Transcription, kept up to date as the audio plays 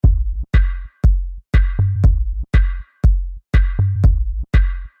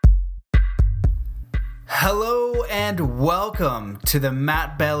Hello and welcome to the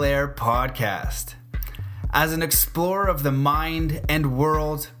Matt Belair podcast. As an explorer of the mind and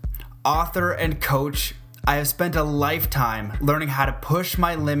world, author and coach, I have spent a lifetime learning how to push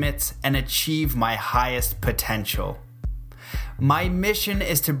my limits and achieve my highest potential. My mission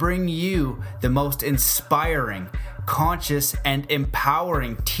is to bring you the most inspiring, conscious, and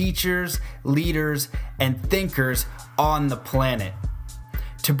empowering teachers, leaders, and thinkers on the planet.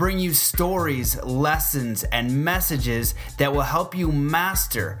 To bring you stories, lessons, and messages that will help you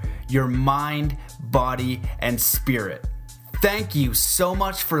master your mind, body, and spirit. Thank you so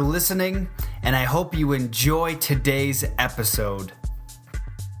much for listening, and I hope you enjoy today's episode.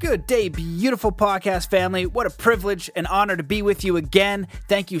 Good day, beautiful podcast family. What a privilege and honor to be with you again.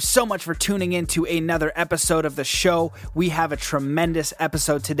 Thank you so much for tuning in to another episode of the show. We have a tremendous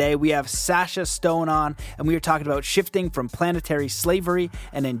episode today. We have Sacha Stone on, and we are talking about shifting from planetary slavery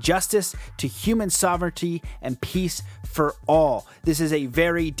and injustice to human sovereignty and peace for all. This is a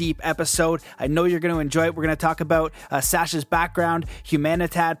very deep episode. I know you're going to enjoy it. We're going to talk about Sacha's background,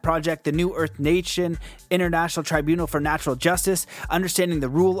 Humanitad Project, the New Earth Nation, International Tribunal for Natural Justice, understanding the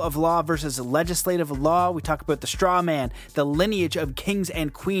rule of law versus legislative law. We talk about the straw man, the lineage of kings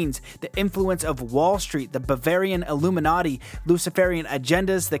and queens, the influence of Wall Street, the Bavarian Illuminati, Luciferian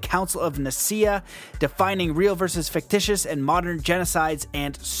agendas, the Council of Nicaea, defining real versus fictitious and modern genocides,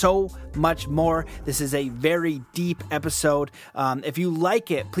 and so much more. This is a very deep episode. If you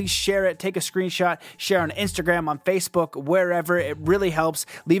like it, please share it, take a screenshot, share on Instagram, on Facebook, wherever. It really helps.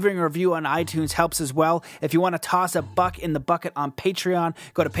 Leaving a review on iTunes helps as well. If you want to toss a buck in the bucket on Patreon,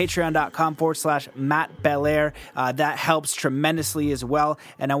 go to patreon.com/Matt Belair. That helps tremendously as well.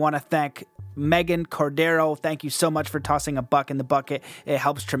 And I want to thank Megan Cordero, thank you so much for tossing a buck in the bucket. It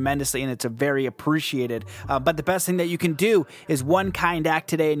helps tremendously and it's very appreciated. But the best thing that you can do is one kind act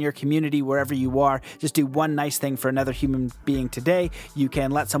today in your community, wherever you are. Just do one nice thing for another human being today. You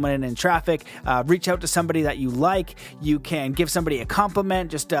can let someone in traffic, reach out to somebody that you like. You can give somebody a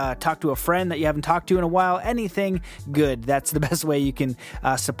compliment, just talk to a friend that you haven't talked to in a while. Anything good. That's the best way you can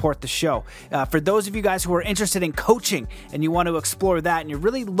support the show. For those of you guys who are interested in coaching and you want to explore that and you're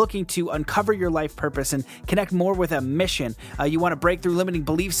really looking to uncover your life purpose and connect more with a mission. You want to break through limiting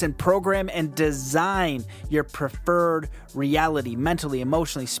beliefs and program and design your preferred reality, mentally,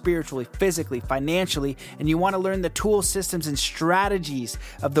 emotionally, spiritually, physically, financially, and you want to learn the tools, systems, and strategies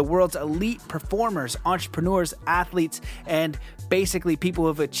of the world's elite performers, entrepreneurs, athletes, and basically people who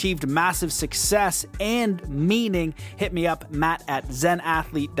have achieved massive success and meaning. Hit me up,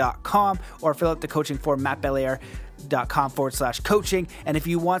 matt@zenathlete.com, or fill out the coaching form, mattbelair.com/coaching. And if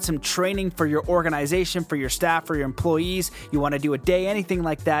you want some training for your organization, for your staff, for your employees, you want to do a day, anything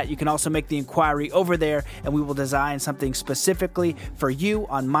like that, you can also make the inquiry over there and we will design something specifically for you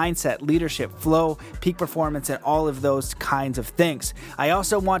on mindset, leadership, flow, peak performance, and all of those kinds of things. I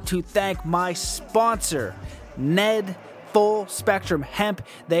also want to thank my sponsor, Ned Full Spectrum Hemp.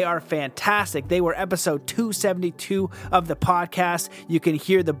 They are fantastic. They were episode 272 of the podcast. You can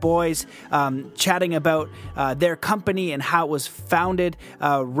hear the boys chatting about their company and how it was founded.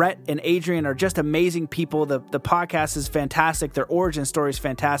 Rhett and Adrian are just amazing people. The podcast is fantastic. Their origin story is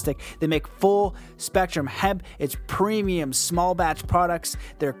fantastic. They make Full Spectrum Hemp. It's premium small batch products.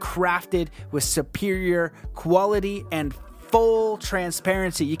 They're crafted with superior quality and full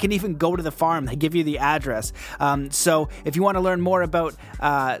transparency. You can even go to the farm. They give you the address. So if you want to learn more about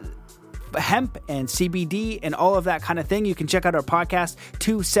hemp and CBD and all of that kind of thing, you can check out our podcast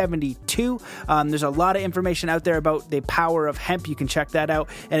 272. There's a lot of information out there about the power of hemp. You can check that out.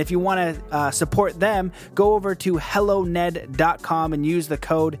 And if you want to support them, go over to helloned.com and use the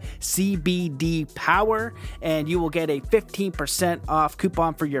code CBDPOWER and you will get a 15% off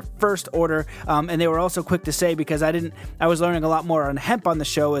coupon for your first order. And they were also quick to say, because I was learning a lot more on hemp on the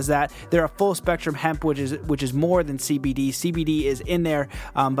show, is that they're a full spectrum hemp, which is more than CBD. CBD is in there,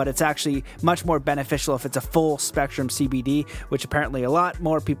 but it's actually much more beneficial if it's a full spectrum CBD, which apparently a lot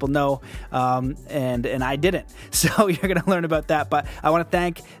more people know, and I didn't. So you're going to learn about that. But I want to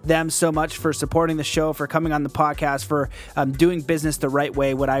thank them so much for supporting the show, for coming on the podcast, for doing business the right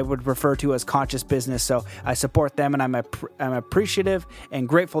way, what I would refer to as conscious business. So I support them, and I'm appreciative and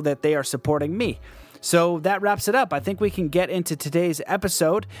grateful that they are supporting me. So that wraps it up. I think we can get into today's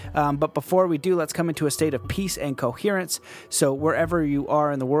episode. But before we do, let's come into a state of peace and coherence. So wherever you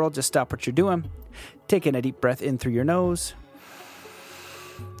are in the world, just stop what you're doing. Take in a deep breath in through your nose.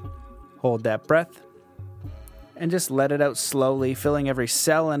 Hold that breath. And just let it out slowly, filling every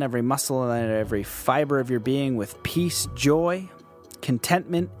cell and every muscle and every fiber of your being with peace, joy,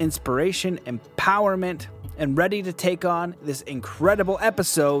 contentment, inspiration, empowerment, and ready to take on this incredible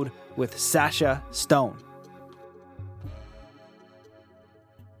episode with Sacha Stone.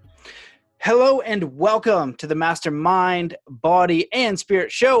 Hello and welcome to the Mastermind, Body, and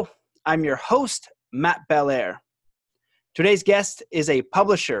Spirit Show. I'm your host, Matt Belair. Today's guest is a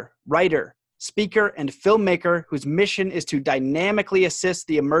publisher, writer, speaker, and filmmaker whose mission is to dynamically assist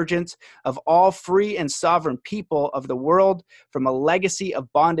the emergence of all free and sovereign people of the world from a legacy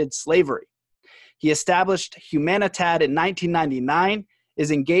of bonded slavery. He established Humanitad in 1999,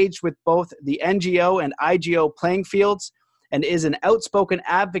 is engaged with both the NGO and IGO playing fields, and is an outspoken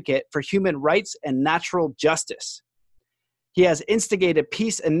advocate for human rights and natural justice. He has instigated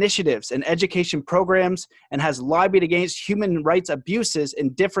peace initiatives and education programs and has lobbied against human rights abuses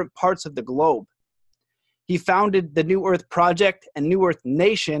in different parts of the globe. He founded the New Earth Project and New Earth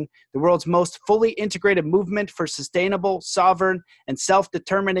Nation, the world's most fully integrated movement for sustainable, sovereign, and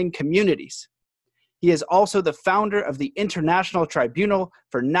self-determining communities. He is also the founder of the International Tribunal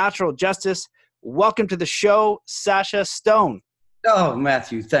for Natural Justice. Welcome to the show, Sacha Stone. Oh,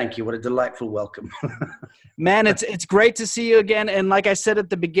 Matthew, thank you. What a delightful welcome. Man, it's great to see you again. And like I said at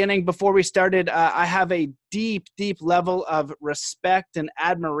the beginning, before we started, I have a deep, deep level of respect and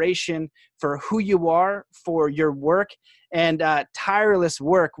admiration for who you are, for your work, and tireless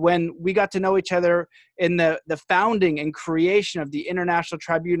work. When we got to know each other in the founding and creation of the International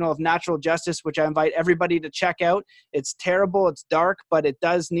Tribunal of Natural Justice, which I invite everybody to check out. It's terrible, it's dark, but it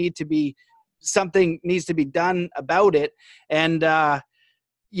does need to be something needs to be done about it. And,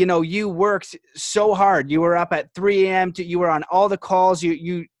 you worked so hard. You were up at 3 a.m. You were on all the calls.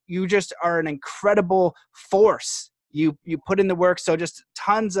 You just are an incredible force. You put in the work. So just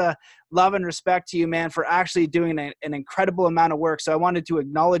tons of love and respect to you, man, for actually doing an incredible amount of work. So I wanted to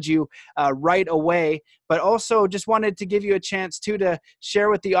acknowledge you right away, but also just wanted to give you a chance too to share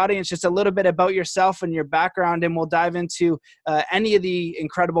with the audience just a little bit about yourself and your background, and we'll dive into any of the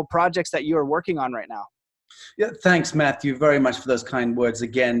incredible projects that you are working on right now. Yeah, thanks, Matthew, very much for those kind words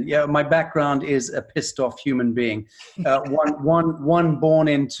again. Yeah, my background is a pissed off human being, one born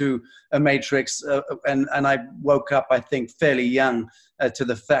into a matrix, and I woke up, I think, fairly young to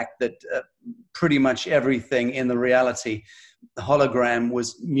the fact that pretty much everything in the reality hologram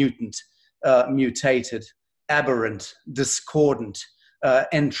was mutant, mutated, aberrant, discordant,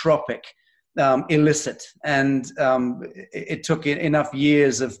 entropic, illicit, and it took enough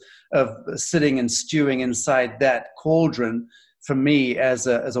years of sitting and stewing inside that cauldron for me as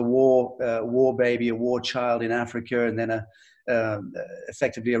a war baby, a war child in Africa, and then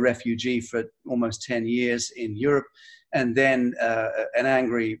effectively a refugee for almost 10 years in Europe, and then an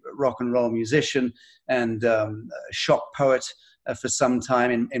angry rock and roll musician and shock poet for some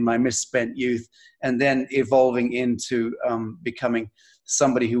time in my misspent youth, and then evolving into becoming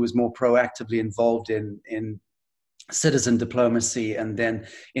somebody who was more proactively involved in citizen diplomacy, and then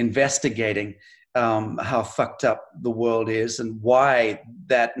investigating how fucked up the world is and why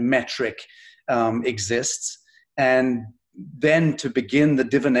that metric exists, and then to begin the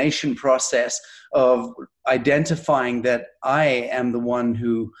divination process of identifying that I am the one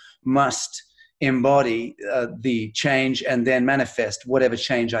who must embody the change and then manifest whatever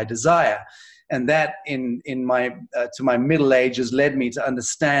change I desire. And that in my to my middle ages led me to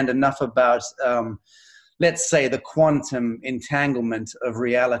understand enough about let's say the quantum entanglement of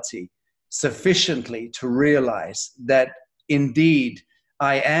reality sufficiently to realize that indeed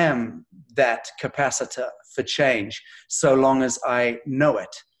I am that capacitor for change, so long as I know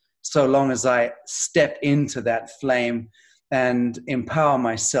it, so long as I step into that flame and empower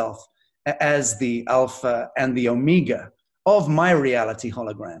myself as the alpha and the omega of my reality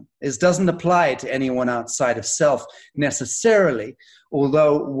hologram. It doesn't apply to anyone outside of self necessarily,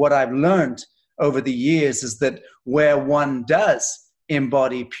 although what I've learned over the years is that where one does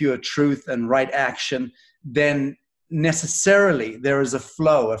embody pure truth and right action, then necessarily there is a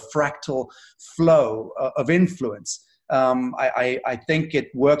flow, a fractal flow of influence. I think it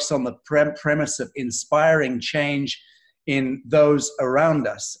works on the premise of inspiring change in those around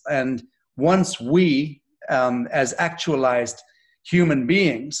us. And once we, as actualized human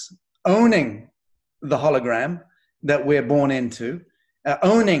beings, owning the hologram that we're born into,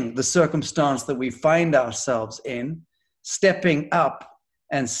 owning the circumstance that we find ourselves in, stepping up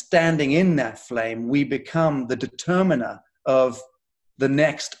and standing in that flame, we become the determiner of the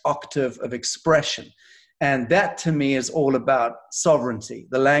next octave of expression. And that to me is all about sovereignty,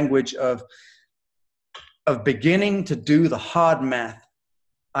 the language of beginning to do the hard math.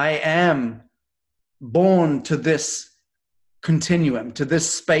 I am born to this continuum, to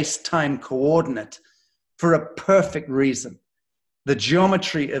this space-time coordinate for a perfect reason. The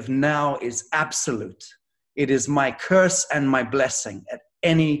geometry of now is absolute. It is my curse and my blessing at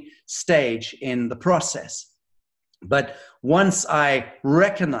any stage in the process. But once I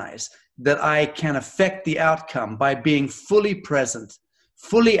recognize that I can affect the outcome by being fully present,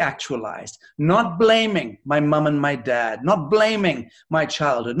 fully actualized, not blaming my mom and my dad, not blaming my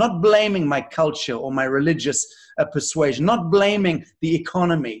childhood, not blaming my culture or my religious persuasion, not blaming the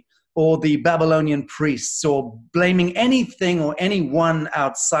economy or the Babylonian priests, or blaming anything or anyone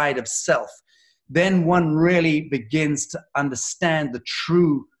outside of self, then one really begins to understand the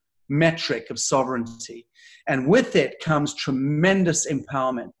true metric of sovereignty. And with it comes tremendous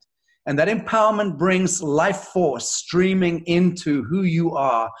empowerment. And that empowerment brings life force streaming into who you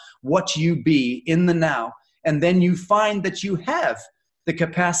are, what you be in the now. And then you find that you have the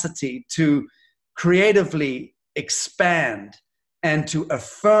capacity to creatively expand and to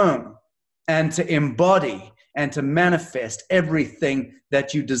affirm and to embody and to manifest everything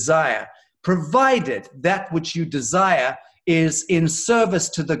that you desire, provided that which you desire is in service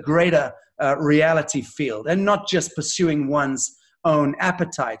to the greater reality field, and not just pursuing one's own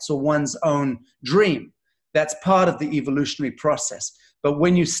appetites or one's own dream. That's part of the evolutionary process. But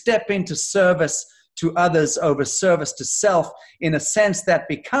when you step into service to others over service to self, in a sense, that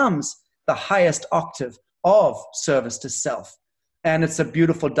becomes the highest octave of service to self. And it's a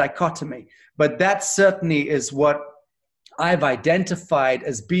beautiful dichotomy. But that certainly is what I've identified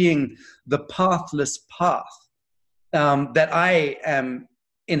as being the pathless path that I am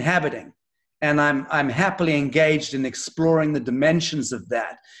inhabiting. And I'm happily engaged in exploring the dimensions of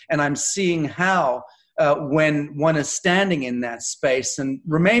that. And I'm seeing how when one is standing in that space and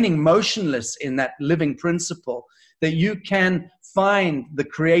remaining motionless in that living principle, that you can find the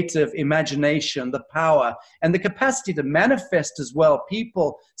creative imagination, the power, and the capacity to manifest as well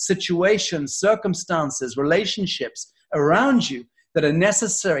people, situations, circumstances, relationships around you that are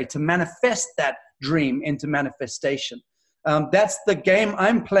necessary to manifest that dream into manifestation. That's the game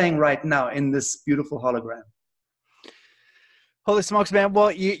I'm playing right now in this beautiful hologram. Holy smokes, man.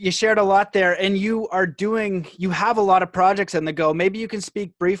 Well, you shared a lot there, and you have a lot of projects on the go. Maybe you can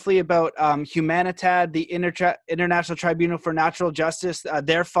speak briefly about Humanitad, the International Tribunal for Natural Justice,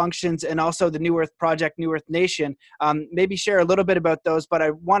 their functions, and also the New Earth Project, New Earth Nation. Maybe share a little bit about those, but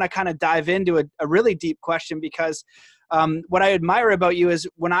I want to kind of dive into a really deep question, because what I admire about you is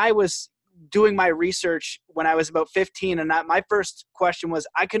when I was doing my research when I was about 15, and my first question was,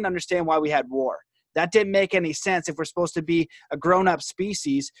 I couldn't understand why we had war. That didn't make any sense. If we're supposed to be a grown-up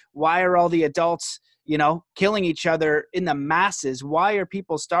species, why are all the adults, killing each other in the masses? Why are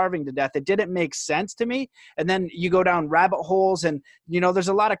people starving to death? It didn't make sense to me. And then you go down rabbit holes, and, there's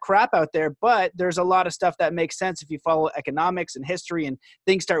a lot of crap out there, but there's a lot of stuff that makes sense if you follow economics and history, and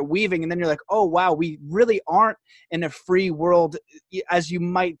things start weaving. And then you're like, oh, wow, we really aren't in a free world as you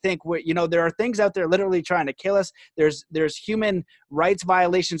might think. Where, there are things out there literally trying to kill us. There's human rights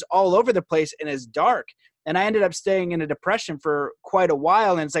violations all over the place, and it's dark. And I ended up staying in a depression for quite a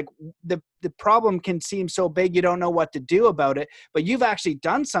while. And it's like the problem can seem so big, you don't know what to do about it. But you've actually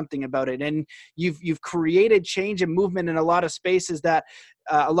done something about it. And you've created change and movement in a lot of spaces that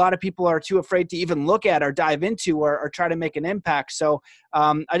a lot of people are too afraid to even look at or dive into or try to make an impact. So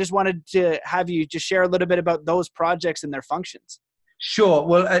I just wanted to have you just share a little bit about those projects and their functions. Sure.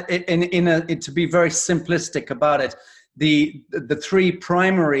 Well, to be very simplistic about it, the three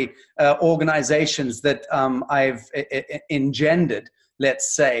primary organizations that I've engendered,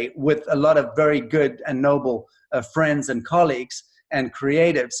 let's say, with a lot of very good and noble friends and colleagues and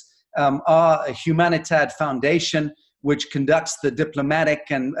creatives, are a Humanitad Foundation, which conducts the diplomatic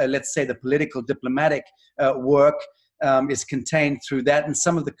and let's say the political diplomatic work, is contained through that, and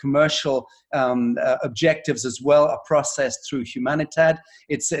some of the commercial objectives as well are processed through Humanitad.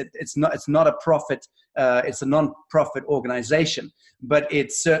 It's not a profit. It's a non-profit organization, but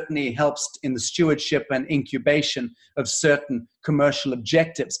it certainly helps in the stewardship and incubation of certain commercial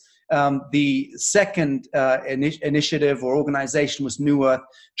objectives. The second initiative or organization was New Earth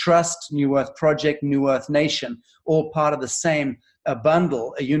Trust, New Earth Project, New Earth Nation, all part of the same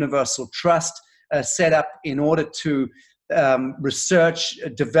bundle, a universal trust set up in order to research,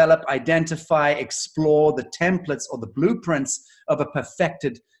 develop, identify, explore the templates or the blueprints of a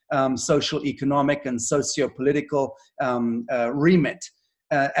perfected social, economic, and socio-political remit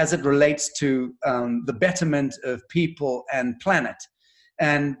as it relates to the betterment of people and planet.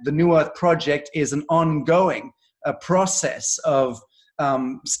 And the New Earth Project is an ongoing process of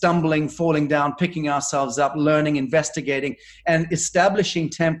stumbling, falling down, picking ourselves up, learning, investigating, and establishing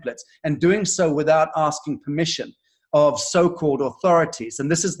templates, and doing so without asking permission of so-called authorities. And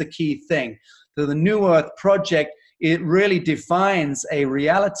this is the key thing. So the New Earth Project it really defines a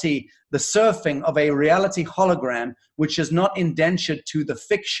reality, the surfing of a reality hologram, which is not indentured to the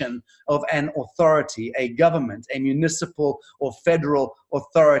fiction of an authority, a government, a municipal or federal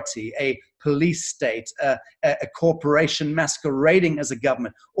authority, a police state, a corporation masquerading as a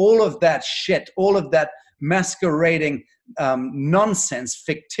government. All of that shit, all of that masquerading nonsense,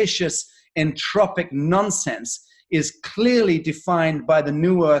 fictitious, entropic nonsense is clearly defined by the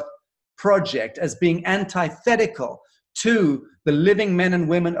New Earth Project as being antithetical to the living men and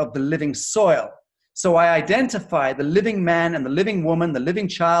women of the living soil. So I identify the living man and the living woman, the living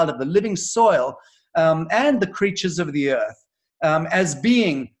child of the living soil, and the creatures of the earth as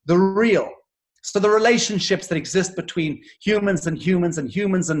being the real. So the relationships that exist between humans and humans and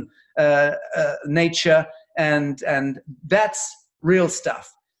humans and nature, and that's real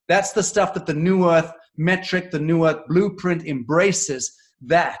stuff. That's the stuff that the New Earth metric, the New Earth blueprint embraces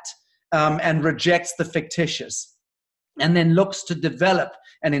that and rejects the fictitious, and then looks to develop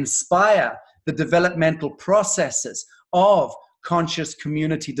and inspire the developmental processes of conscious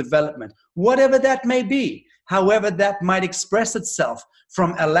community development, whatever that may be, however that might express itself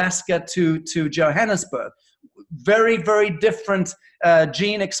from Alaska to Johannesburg. Very, very different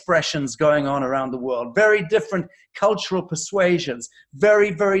gene expressions going on around the world, very different cultural persuasions,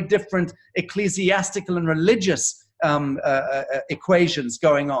 very, very different ecclesiastical and religious equations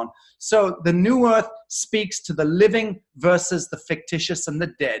going on. So the New Earth speaks to the living versus the fictitious and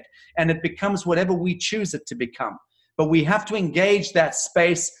the dead, and it becomes whatever we choose it to become. But we have to engage that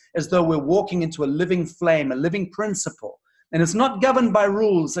space as though we're walking into a living flame, a living principle. And it's not governed by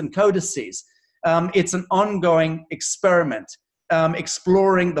rules and codices. It's an ongoing experiment,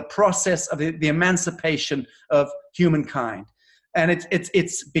 exploring the process of the emancipation of humankind. And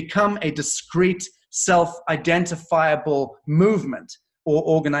it's become a discrete, self-identifiable movement or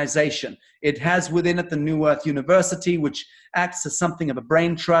organization. It has within it the New Earth University, which acts as something of a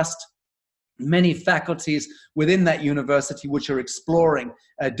brain trust. Many faculties within that university which are exploring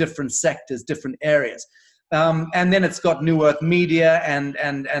different sectors, different areas. And then it's got New Earth Media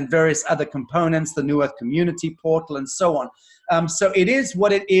and various other components, the New Earth Community Portal and so on. So it is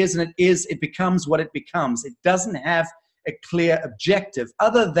what it is, and it becomes what it becomes. It doesn't have a clear objective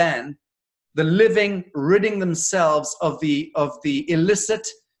other than the living ridding themselves of the illicit,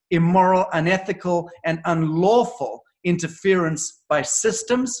 immoral, unethical, and unlawful interference by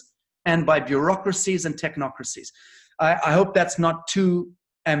systems and by bureaucracies and technocracies. I hope that's not too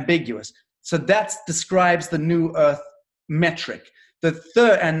ambiguous. So that describes the New Earth metric, the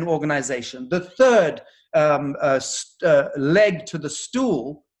third, and organization. The third leg to the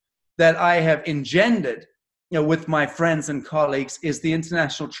stool that I have engendered, with my friends and colleagues, is the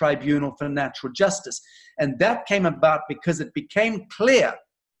International Tribunal for Natural Justice. And that came about because it became clear,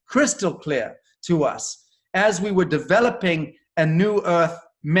 crystal clear to us, as we were developing a New Earth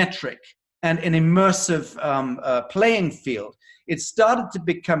metric and an immersive playing field. It started to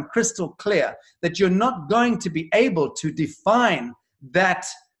become crystal clear that you're not going to be able to define that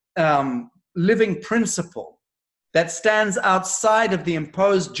living principle that stands outside of the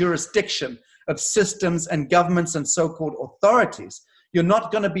imposed jurisdiction of systems and governments and so-called authorities. You're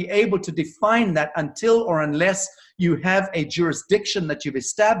not going to be able to define that until or unless you have a jurisdiction that you've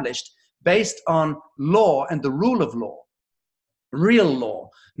established based on law and the rule of law. Real law,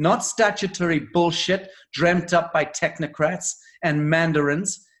 not statutory bullshit dreamt up by technocrats and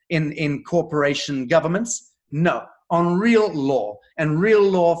mandarins in corporation governments. No, on real law. And real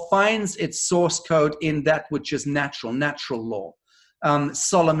law finds its source code in that which is natural law.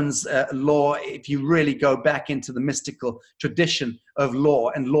 Solomon's law, if you really go back into the mystical tradition of law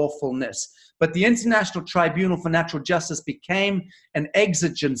and lawfulness. But the International Tribunal for Natural Justice became an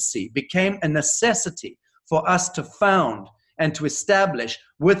exigency, became a necessity for us to found and to establish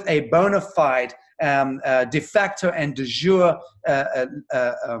with a bona fide de facto and de jure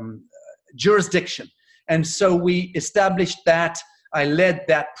jurisdiction. And so we established that. I led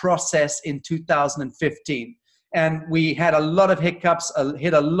that process in 2015. And we had a lot of hiccups,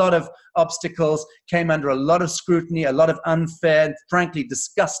 hit a lot of obstacles, came under a lot of scrutiny, a lot of unfair, frankly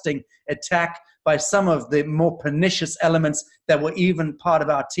disgusting attack by some of the more pernicious elements that were even part of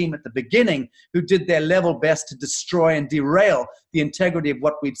our team at the beginning, who did their level best to destroy and derail the integrity of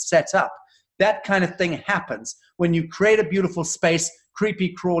what we'd set up. That kind of thing happens. When you create a beautiful space,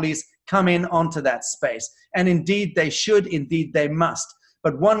 creepy crawlies come in onto that space. And indeed they should, indeed they must.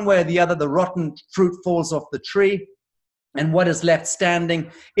 But one way or the other, the rotten fruit falls off the tree, and what is left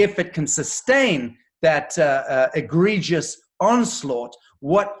standing, if it can sustain that egregious onslaught,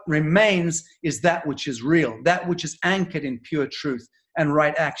 what remains is that which is real, that which is anchored in pure truth and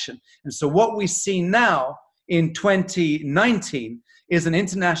right action. And so what we see now in 2019 is an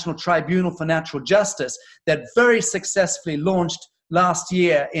International Tribunal for Natural Justice that very successfully launched last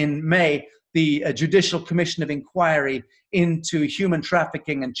year in May the Judicial Commission of Inquiry into Human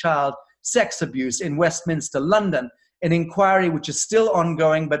Trafficking and Child Sex Abuse in Westminster, London, an inquiry which is still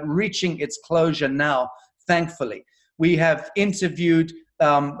ongoing but reaching its closure now, thankfully. We have interviewed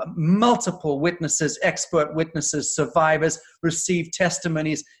multiple witnesses, expert witnesses, survivors, received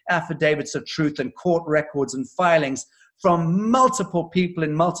testimonies, affidavits of truth, and court records and filings from multiple people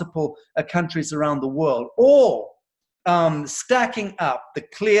in multiple countries around the world, all stacking up the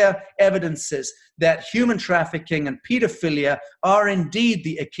clear evidences that human trafficking and pedophilia are indeed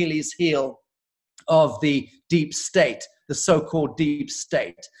the Achilles heel of the deep state, the so-called deep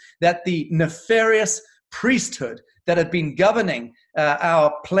state, that the nefarious priesthood that have been governing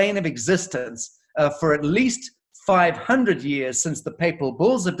our plane of existence for at least 500 years since the papal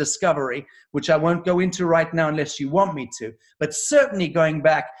bulls of discovery, which I won't go into right now unless you want me to, but certainly going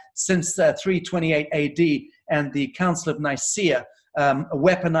back since 328 AD and the Council of Nicaea,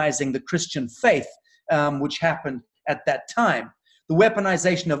 weaponizing the Christian faith, which happened at that time. The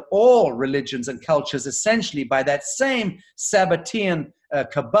weaponization of all religions and cultures essentially by that same Sabbatean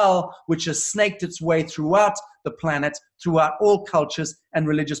cabal, which has snaked its way throughout the planet, throughout all cultures and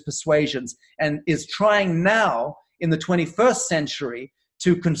religious persuasions, and is trying now in the 21st century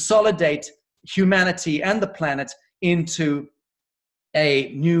to consolidate humanity and the planet into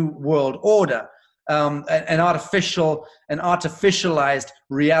a new world order, an artificialized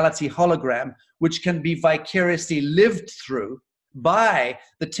reality hologram, which can be vicariously lived through by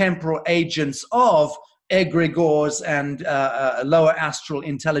the temporal agents of egregores and lower astral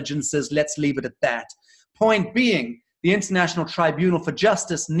intelligences. Let's leave it at that. Point being, the International Tribunal for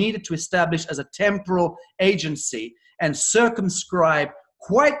Justice needed to establish as a temporal agency and circumscribe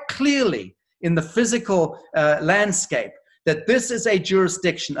quite clearly in the physical landscape that this is a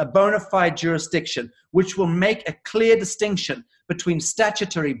jurisdiction, a bona fide jurisdiction, which will make a clear distinction between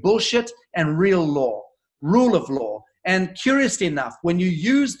statutory bullshit and real law, rule of law. And curiously enough, when you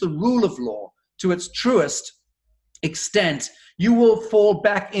use the rule of law to its truest extent, you will fall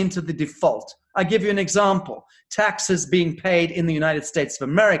back into the default. I'll give you an example. Taxes being paid in the United States of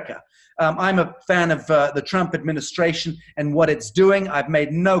America. I'm a fan of the Trump administration and what it's doing. I've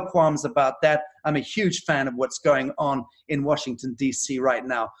made no qualms about that. I'm a huge fan of what's going on in Washington, D.C. right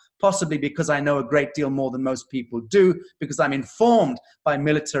now, possibly because I know a great deal more than most people do, because I'm informed by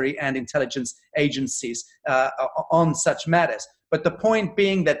military and intelligence agencies on such matters. But the point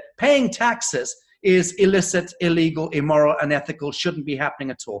being that paying taxes is illicit, illegal, immoral, unethical, shouldn't be happening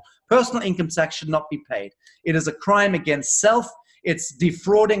at all. Personal income tax should not be paid. It is a crime against self. It's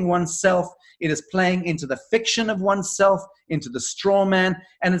defrauding oneself. It is playing into the fiction of oneself, into the straw man,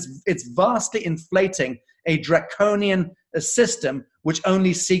 and it's vastly inflating a draconian system which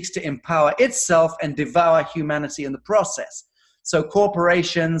only seeks to empower itself and devour humanity in the process. So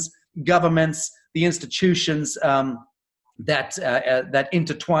corporations, governments, the institutions that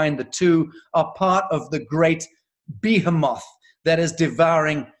intertwine the two are part of the great behemoth that is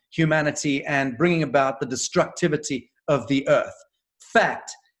devouring humanity and bringing about the destructivity of the earth.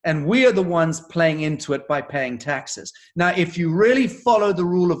 Fact. And we are the ones playing into it by paying taxes. Now, if you really follow the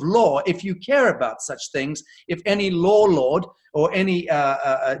rule of law, if you care about such things, if any law lord or any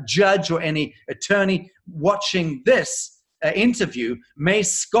judge or any attorney watching this interview may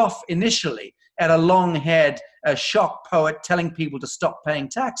scoff initially at a long-haired shock poet telling people to stop paying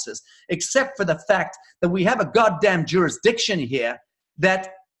taxes, except for the fact that we have a goddamn jurisdiction here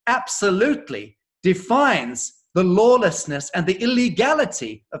that absolutely defines the lawlessness and the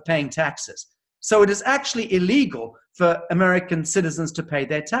illegality of paying taxes. So it is actually illegal for American citizens to pay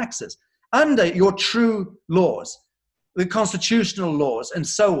their taxes under your true laws, the constitutional laws, and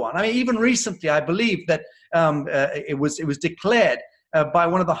so on. I mean, even recently, I believe that it was declared by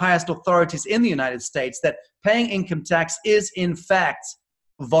one of the highest authorities in the United States that paying income tax is, in fact,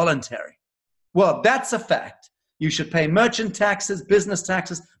 voluntary. Well, that's a fact. You should pay merchant taxes, business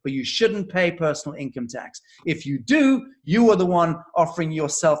taxes, but you shouldn't pay personal income tax. If you do, you are the one offering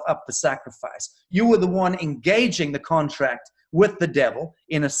yourself up for sacrifice. You are the one engaging the contract with the devil,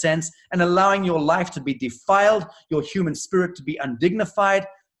 in a sense, and allowing your life to be defiled, your human spirit to be undignified,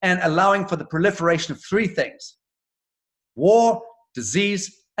 and allowing for the proliferation of three things: war,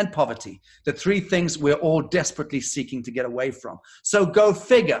 disease, and poverty. The three things we're all desperately seeking to get away from. So go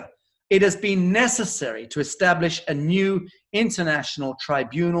figure. It has been necessary to establish a new international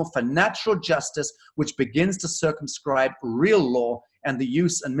tribunal for natural justice, which begins to circumscribe real law and the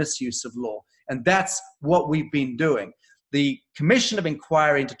use and misuse of law. And that's what we've been doing. the Commission of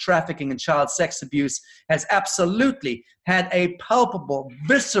Inquiry into Trafficking and Child Sex Abuse has absolutely had a palpable,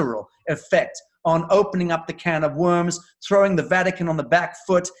 visceral effect on opening up the can of worms, throwing the Vatican on the back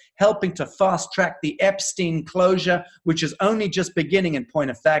foot, helping to fast-track the Epstein closure, which is only just beginning in point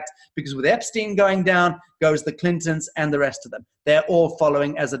of fact, because with Epstein going down, goes the Clintons and the rest of them. They're all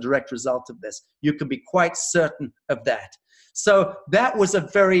following as a direct result of this. You can be quite certain of that. So that was a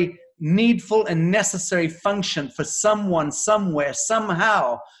very needful and necessary function for someone, somewhere,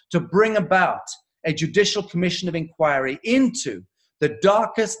 somehow, to bring about a judicial commission of inquiry into the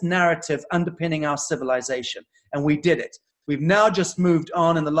darkest narrative underpinning our civilization. And we did it. We've now just moved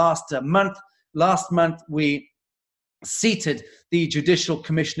on in the last month. Last month, we seated the Judicial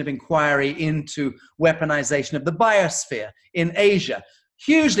Commission of Inquiry into weaponization of the biosphere in Asia.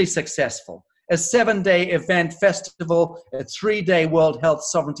 Hugely successful. A 7-day event festival, a 3-day World Health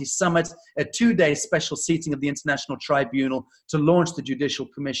Sovereignty Summit, a 2-day special seating of the International Tribunal to launch the Judicial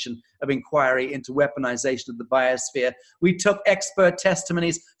Commission of Inquiry into weaponization of the biosphere. We took expert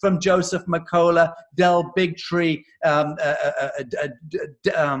testimonies from Joseph Macola, Del Bigtree,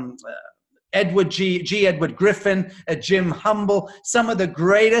 Edward Griffin, Jim Humble, some of the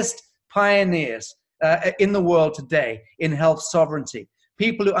greatest pioneers in the world today in health sovereignty.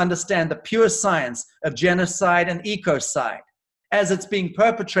 People who understand the pure science of genocide and ecocide as it's being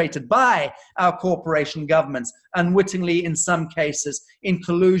perpetrated by our corporation governments, unwittingly in some cases, in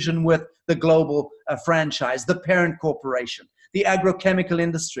collusion with the global franchise, the parent corporation, the agrochemical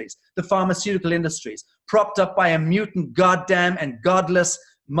industries, the pharmaceutical industries, propped up by a mutant, goddamn and godless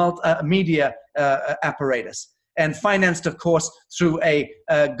media apparatus, and financed, of course, through a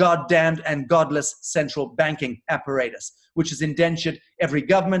goddamned and godless central banking apparatus, which has indentured every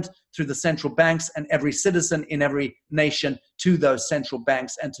government through the central banks and every citizen in every nation to those central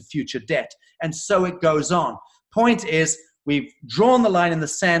banks and to future debt. And so it goes on. Point is, we've drawn the line in the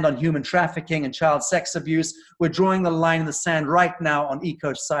sand on human trafficking and child sex abuse. We're drawing the line in the sand right now on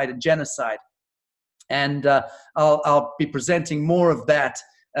ecocide and genocide. And I'll be presenting more of that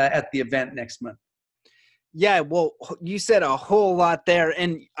at the event next month. Yeah, well, you said a whole lot there,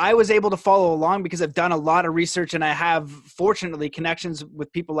 and I was able to follow along because I've done a lot of research, and I have, fortunately, connections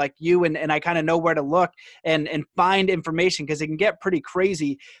with people like you, and I kind of know where to look and find information because it can get pretty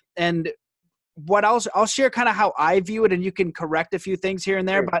crazy. And what I'll share kind of how I view it, and you can correct a few things here and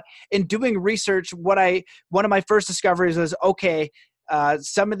there. Sure. But in doing research, one of my first discoveries was, okay,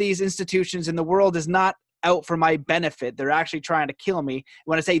 some of these institutions in the world is not out for my benefit. They're actually trying to kill me.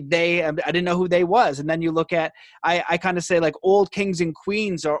 When I say they, I didn't know who they was. And then you look at, I kind of say like old kings and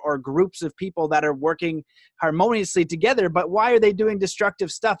queens or groups of people that are working harmoniously together, but why are they doing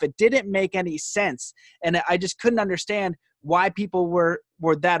destructive stuff? It didn't make any sense. And I just couldn't understand why people were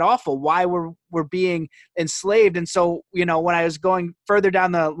that awful, why we're being enslaved. And so, when I was going further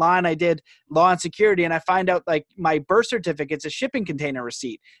down the line, I did law and security, and I find out like my birth certificate's a shipping container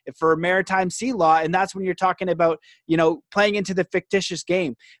receipt for maritime sea law. And that's when you're talking about, playing into the fictitious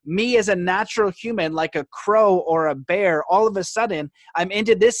game. Me as a natural human, like a crow or a bear, all of a sudden I'm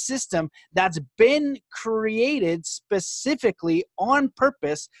into this system that's been created specifically on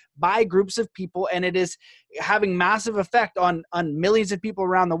purpose by groups of people, and it is having massive effect on millions of people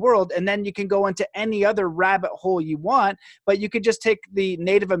around the world. And then you can go into any other rabbit hole you want, but you could just take the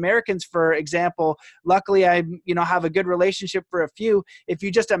Native Americans, for example. Luckily, I have a good relationship for a few. If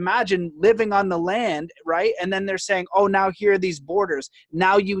you just imagine living on the land, right? And then they're saying, oh, now here are these borders.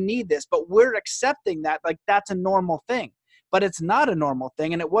 Now you need this. But we're accepting that like that's a normal thing. But it's not a normal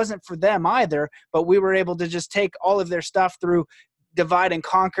thing, and it wasn't for them either. But we were able to just take all of their stuff through divide and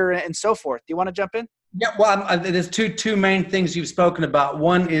conquer and so forth. Do you want to jump in? Yeah, well, there's two main things you've spoken about.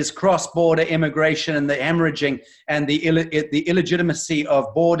 One is cross-border immigration and the hemorrhaging and the illegitimacy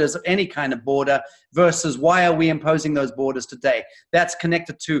of borders, any kind of border, versus why are we imposing those borders today? That's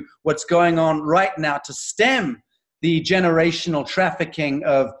connected to what's going on right now to stem the generational trafficking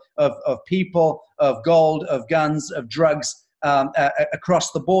of people, of gold, of guns, of drugs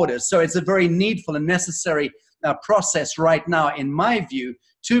across the borders. So it's a very needful and necessary process right now, in my view,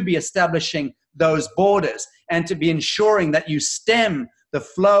 to be establishing those borders and to be ensuring that you stem the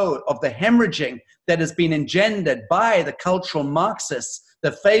flow of the hemorrhaging that has been engendered by the cultural Marxists,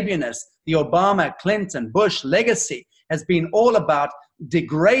 the Fabianists, the Obama, Clinton, Bush legacy has been all about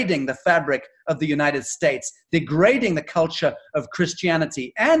degrading the fabric of the United States, degrading the culture of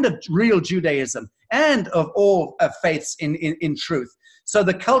Christianity and of real Judaism and of all faiths in truth. So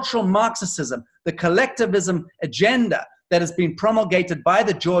the cultural Marxism, the collectivism agenda that has been promulgated by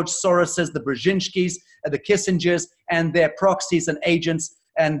the George Soroses, the Brzezinskis, the Kissingers, and their proxies and agents,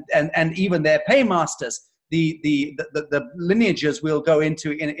 and even their paymasters. the lineages we'll go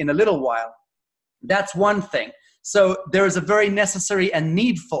into in a little while. That's one thing. So there is a very necessary and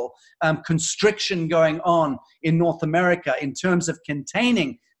needful constriction going on in North America in terms of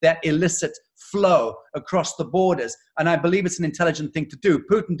containing that illicit flow across the borders. And I believe it's an intelligent thing to do.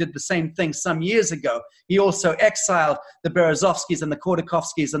 Putin did the same thing some years ago. He also exiled the Berezovskys and the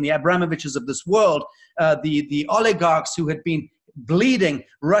Khodorkovskys and the Abramoviches of this world, the oligarchs who had been bleeding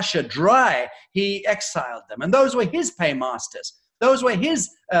Russia dry. He exiled them. And those were his paymasters. Those were his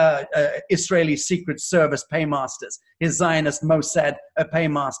Israeli Secret Service paymasters, his Zionist Mossad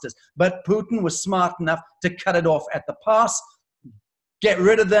paymasters. But Putin was smart enough to cut it off at the pass, get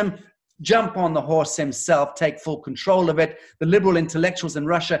rid of them, jump on the horse himself, take full control of it. The liberal intellectuals in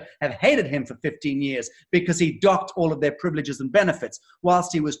Russia have hated him for 15 years because he docked all of their privileges and benefits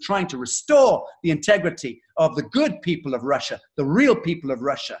whilst he was trying to restore the integrity of the good people of Russia, the real people of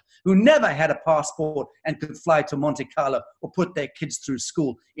Russia, who never had a passport and could fly to Monte Carlo or put their kids through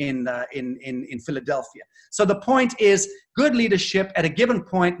school in Philadelphia. So the point is, good leadership at a given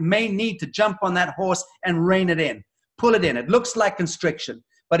point may need to jump on that horse and rein it in, pull it in. It looks like constriction,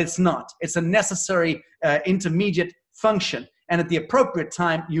 but it's not. It's a necessary intermediate function. And at the appropriate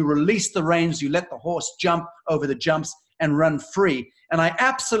time, you release the reins, you let the horse jump over the jumps and run free. And I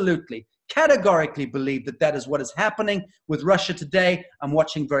absolutely, categorically believe that that is what is happening with Russia today. I'm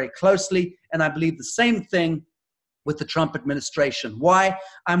watching very closely, and I believe the same thing with the Trump administration. Why?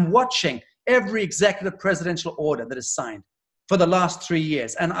 I'm watching every executive presidential order that is signed for the last 3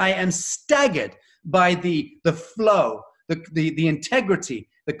 years, and I am staggered by the flow, the integrity,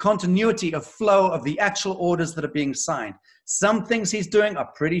 the continuity of flow of the actual orders that are being signed. Some things he's doing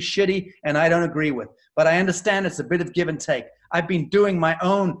are pretty shitty and I don't agree with, but I understand it's a bit of give and take. I've been doing my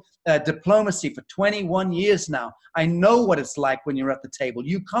own diplomacy for 21 years now. I know what it's like when you're at the table.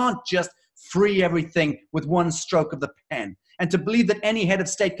 You can't just free everything with one stroke of the pen. And to believe that any head of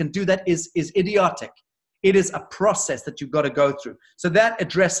state can do that is idiotic. It is a process that you've got to go through. So that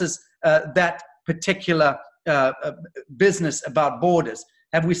addresses that particular business about borders.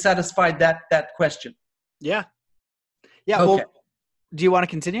 Have we satisfied that question? Yeah. Yeah. Okay. Well, do you want to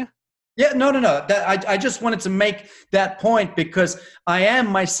continue? Yeah, no. I just wanted to make that point because I am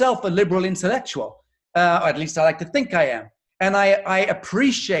myself a liberal intellectual. Or at least I like to think I am. And I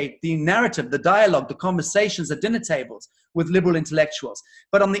appreciate the narrative, the dialogue, the conversations at dinner tables with liberal intellectuals.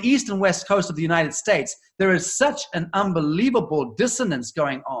 But on the east and west coast of the United States, there is such an unbelievable dissonance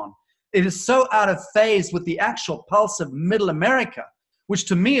going on. It is so out of phase with the actual pulse of Middle America, which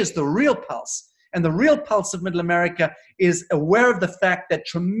to me is the real pulse. And the real pulse of Middle America is aware of the fact that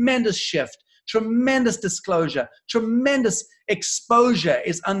tremendous shift, tremendous disclosure, tremendous exposure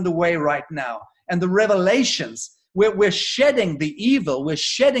is underway right now. And the revelations, we're shedding the evil, we're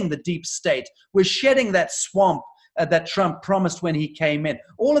shedding the deep state, we're shedding that swamp that Trump promised when he came in.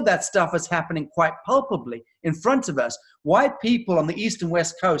 All of that stuff is happening quite palpably in front of us. Why people on the east and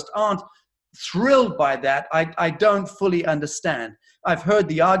west coast aren't thrilled by that, I don't fully understand. I've heard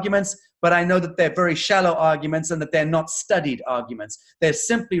the arguments, but I know that they're very shallow arguments and that they're not studied arguments. They're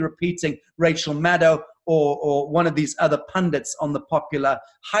simply repeating Rachel Maddow or one of these other pundits on the popular,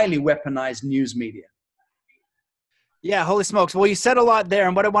 highly weaponized news media. Yeah, holy smokes. Well, you said a lot there,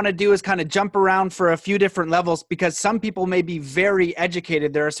 and what I want to do is kind of jump around for a few different levels because some people may be very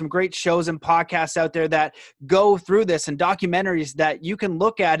educated. There are some great shows and podcasts out there that go through this and documentaries that you can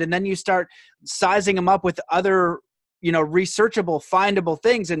look at, and then you start sizing them up with other researchable, findable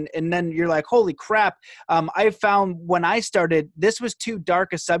things. And then you're like, holy crap. I found when I started, this was too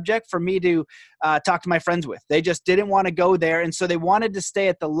dark a subject for me to talk to my friends with. They just didn't want to go there. And so they wanted to stay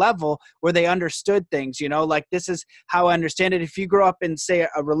at the level where they understood things, like this is how I understand it. If you grow up in, say,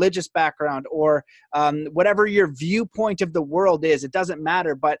 a religious background or whatever your viewpoint of the world is, it doesn't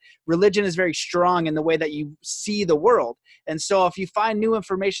matter. But religion is very strong in the way that you see the world. And so if you find new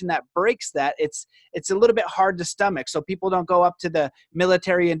information that breaks that, it's a little bit hard to stomach. So people don't go up to the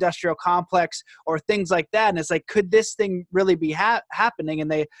military industrial complex or things like that. And it's like, could this thing really be happening?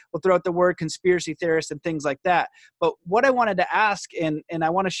 And they will throw out the word conspiracy theorists and things like that. But what I wanted to ask, and I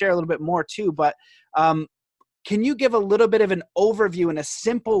want to share a little bit more too, but can you give a little bit of an overview in a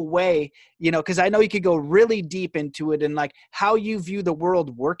simple way, because I know you could go really deep into it and like how you view the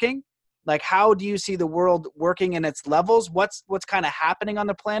world working. Like, how do you see the world working in its levels? What's kind of happening on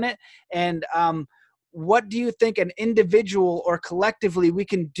the planet? And what do you think an individual or collectively we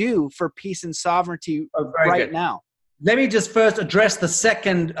can do for peace and sovereignty right now? Let me just first address the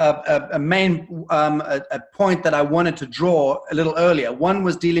second main point that I wanted to draw a little earlier. One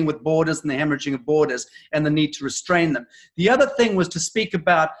was dealing with borders and the hemorrhaging of borders and the need to restrain them. The other thing was to speak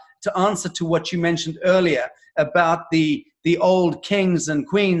about to answer to what you mentioned earlier about the old kings and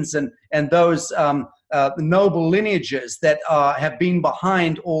queens and those noble lineages that have been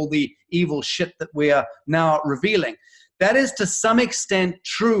behind all the evil shit that we are now revealing. That is to some extent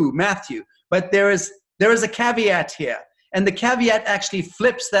true, Matthew, but there is a caveat here, and the caveat actually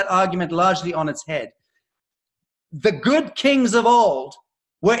flips that argument largely on its head. The good kings of old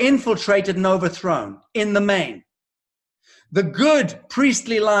were infiltrated and overthrown in the main. The good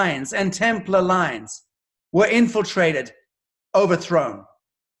priestly lines and Templar lines were infiltrated, overthrown.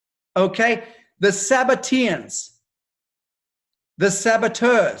 Okay? The Sabbateans, the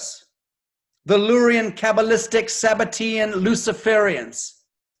saboteurs, the Lurian Kabbalistic Sabbatean Luciferians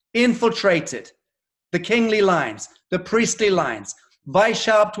infiltrated the kingly lines, the priestly lines.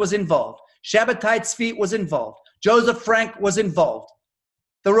 Weishaupt was involved. Shabbatai Tzvi was involved. Joseph Frank was involved.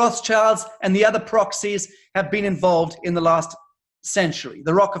 The Rothschilds and the other proxies have been involved in the last century.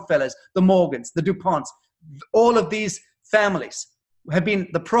 The Rockefellers, the Morgans, the DuPonts, all of these families have been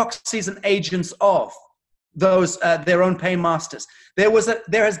the proxies and agents of those their own paymasters. There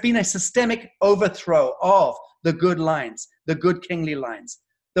has been a systemic overthrow of the good lines, the good kingly lines.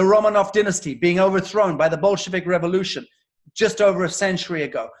 The Romanov dynasty being overthrown by the Bolshevik Revolution just over a century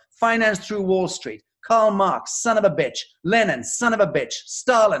ago, financed through Wall Street. Karl Marx, son of a bitch. Lenin, son of a bitch.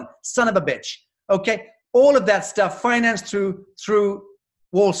 Stalin, son of a bitch. Okay? All of that stuff financed through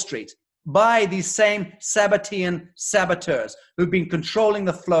Wall Street by these same Sabbatean saboteurs who've been controlling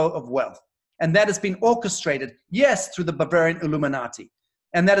the flow of wealth. And that has been orchestrated, yes, through the Bavarian Illuminati.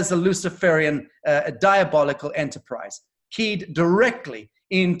 And that is a Luciferian diabolical enterprise, keyed directly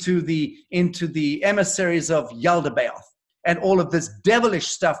into the emissaries of Yaldabaoth and all of this devilish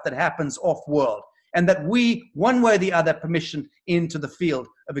stuff that happens off-world, and that we, one way or the other, permission into the field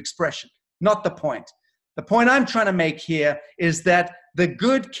of expression. Not the point. The point I'm trying to make here is that the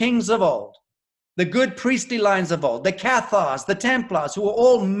good kings of old, the good priestly lines of old, the Cathars, the Templars, who were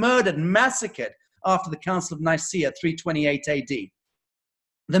all murdered, massacred after the Council of Nicaea, 328 AD,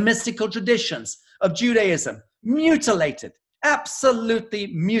 the mystical traditions of Judaism, mutilated, absolutely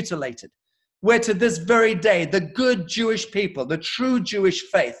mutilated, where to this very day, the good Jewish people, the true Jewish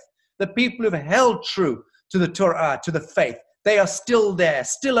faith, the people who've held true to the Torah, to the faith, they are still there,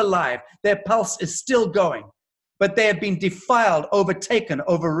 still alive. Their pulse is still going. But they have been defiled, overtaken,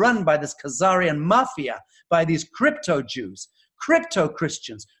 overrun by this Khazarian mafia, by these crypto-Jews,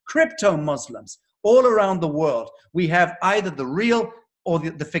 crypto-Christians, crypto-Muslims. All around the world, we have either the real or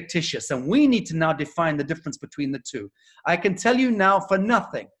the fictitious. And we need to now define the difference between the two. I can tell you now for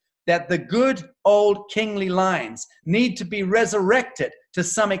nothing that the good old kingly lines need to be resurrected to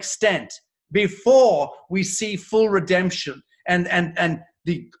some extent before we see full redemption. And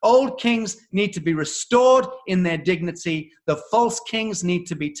the old kings need to be restored in their dignity. The false kings need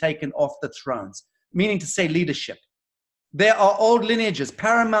to be taken off the thrones, meaning to say leadership. There are old lineages,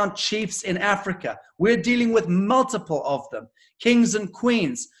 paramount chiefs in Africa. We're dealing with multiple of them, kings and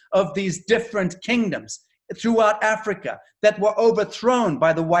queens of these different kingdoms throughout Africa that were overthrown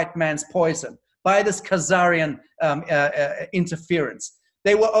by the white man's poison, by this Khazarian interference.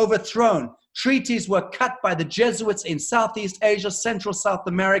 They were overthrown. Treaties were cut by the Jesuits in Southeast Asia, Central South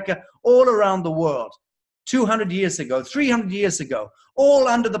America, all around the world. 200 years ago, 300 years ago, all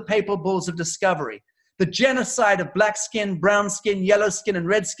under the papal bulls of discovery. The genocide of black skin, brown skin, yellow skin, and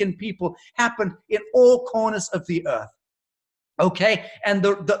red skin people happened in all corners of the earth. Okay? And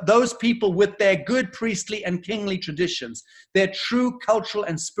those people with their good priestly and kingly traditions, their true cultural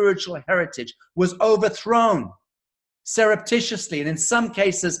and spiritual heritage was overthrown surreptitiously, and in some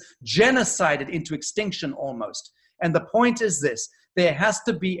cases genocided into extinction almost. And the point is this: there has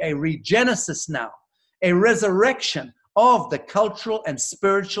to be a regenesis now, a resurrection of the cultural and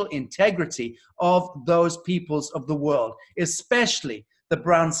spiritual integrity of those peoples of the world, especially the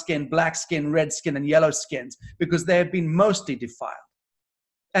brown skin, black skin, red skin, and yellow skins, because they have been mostly defiled.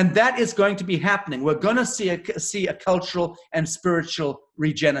 And that is going to be happening. We're going to see a cultural and spiritual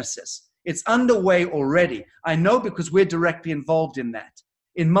regenesis. It's underway already. I know because we're directly involved in that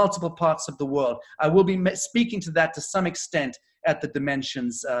in multiple parts of the world. I will be speaking to that to some extent at the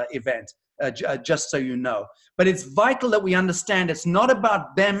Dimensions event, just so you know. But it's vital that we understand it's not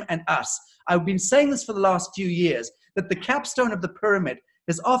about them and us. I've been saying this for the last few years, that the capstone of the pyramid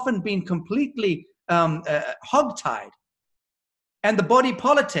has often been completely hogtied. And the body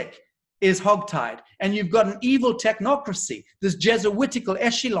politic is hogtied. And you've got an evil technocracy, this Jesuitical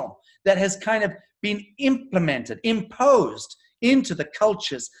echelon, that has kind of been implemented, imposed into the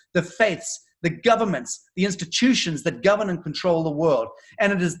cultures, the faiths, the governments, the institutions that govern and control the world.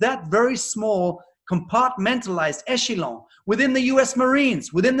 And it is that very small compartmentalized echelon within the US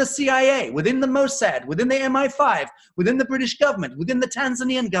Marines, within the CIA, within the Mossad, within the MI5, within the British government, within the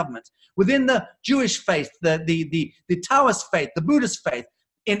Tanzanian government, within the Jewish faith, the Taoist faith, the Buddhist faith,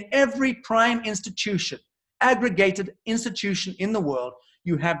 in every prime institution, aggregated institution in the world,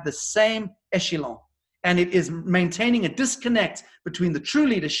 you have the same echelon. And it is maintaining a disconnect between the true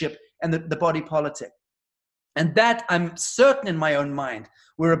leadership and the body politic. And that, I'm certain in my own mind,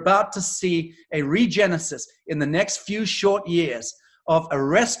 we're about to see a regenesis in the next few short years of a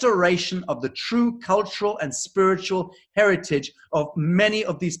restoration of the true cultural and spiritual heritage of many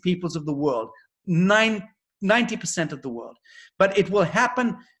of these peoples of the world, 90% of the world. But it will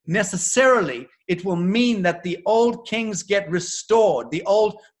happen necessarily. It will mean that the old kings get restored, the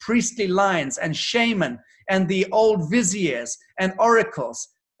old priestly lines and shaman and the old viziers and oracles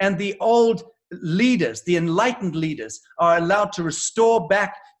and the old leaders, the enlightened leaders, are allowed to restore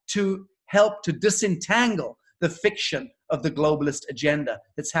back to help to disentangle the fiction of the globalist agenda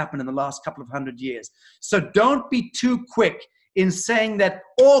that's happened in the last couple of 100 years. So don't be too quick in saying that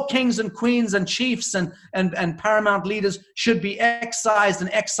all kings and queens and chiefs and paramount leaders should be excised and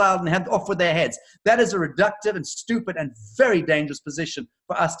exiled and had off with their heads. That is a reductive and stupid and very dangerous position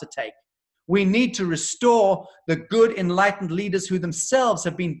for us to take. We need to restore the good, enlightened leaders who themselves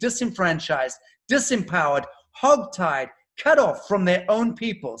have been disenfranchised, disempowered, hogtied, cut off from their own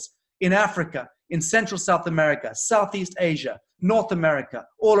peoples in Africa, in Central South America, Southeast Asia, North America,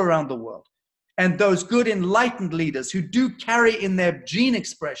 all around the world. And those good, enlightened leaders who do carry in their gene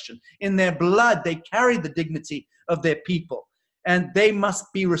expression, in their blood, they carry the dignity of their people. And they must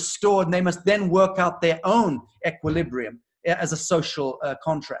be restored, and they must then work out their own equilibrium as a social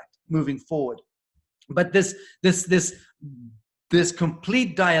contract moving forward. But this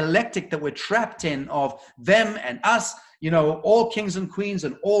complete dialectic that we're trapped in of them and us, all kings and queens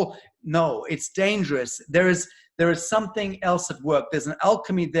and all, no, it's dangerous. There is something else at work. There's an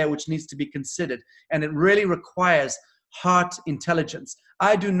alchemy there which needs to be considered, and it really requires heart intelligence.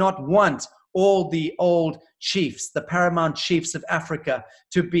 I do not want all the old chiefs, the paramount chiefs of Africa,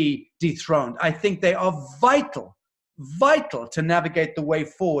 to be dethroned. I think they are vital to navigate the way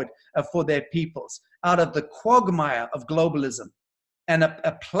forward for their peoples out of the quagmire of globalism and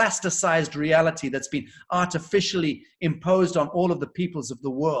a plasticized reality that's been artificially imposed on all of the peoples of the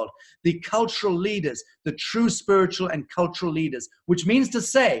world. The cultural leaders, the true spiritual and cultural leaders, which means to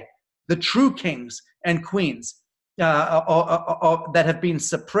say the true kings and queens that have been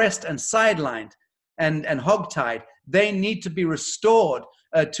suppressed and sidelined and hogtied, they need to be restored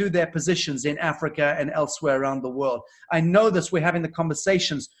to their positions in Africa and elsewhere around the world. I know this. We're having the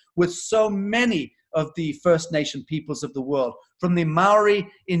conversations with so many of the First Nation peoples of the world, from the Maori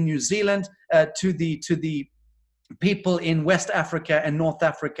in New Zealand to the people in West Africa and North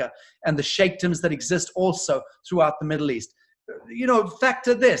Africa, and the sheikdoms that exist also throughout the Middle East.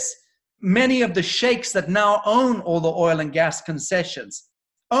 Factor this. Many of the sheikhs that now own all the oil and gas concessions,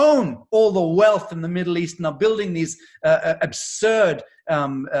 own all the wealth in the Middle East, and are building these absurd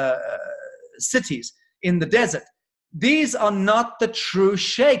cities in the desert. These are not the true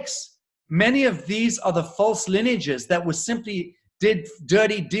sheikhs. Many of these are the false lineages that were simply did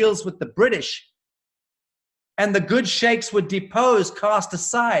dirty deals with the British. And the good sheikhs were deposed, cast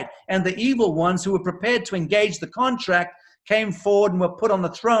aside, and the evil ones who were prepared to engage the contract came forward and were put on the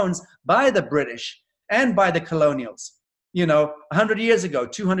thrones by the British and by the colonials, 100 years ago,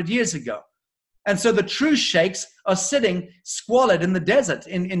 200 years ago. And so the true sheikhs are sitting squalid in the desert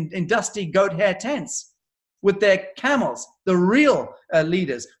in dusty goat hair tents with their camels, the real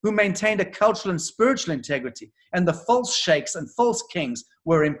leaders who maintained a cultural and spiritual integrity. And the false sheikhs and false kings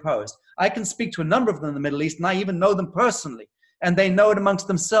were imposed. I can speak to a number of them in the Middle East, and I even know them personally. And they know it amongst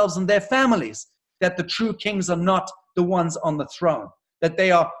themselves and their families that the true kings are not the ones on the throne, that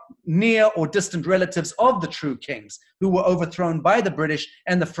they are near or distant relatives of the true kings who were overthrown by the British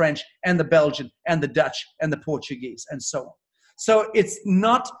and the French and the Belgian and the Dutch and the Portuguese and so on. So it's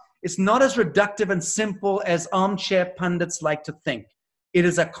not as reductive and simple as armchair pundits like to think. It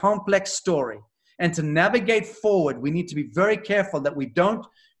is a complex story. And to navigate forward, we need to be very careful that we don't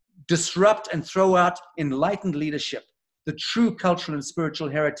disrupt and throw out enlightened leadership, the true cultural and spiritual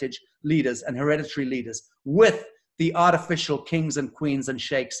heritage leaders and hereditary leaders, with the artificial kings and queens and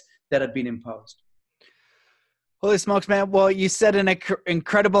sheikhs that have been imposed. Holy smokes, man. Well, you said an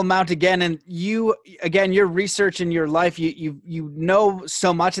incredible amount again, and your research in your life, you know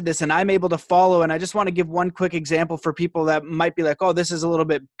so much of this, and I'm able to follow. And I just want to give one quick example for people that might be like, oh, this is a little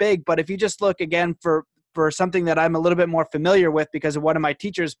bit big. But if you just look again for for something that I'm a little bit more familiar with because of one of my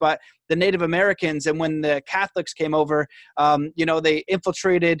teachers, but the Native Americans, and when the Catholics came over, they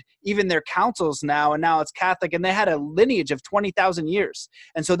infiltrated even their councils now, and now it's Catholic, and they had a lineage of 20,000 years.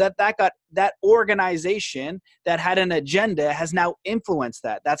 And so that organization that had an agenda has now influenced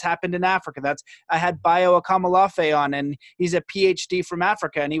that. That's happened in Africa. I had Bayo Akamalafe on, and he's a PhD from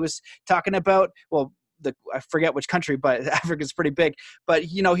Africa, and he was talking about, I forget which country, but Africa's pretty big. But,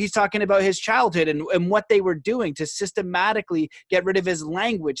 he's talking about his childhood and what they were doing to systematically get rid of his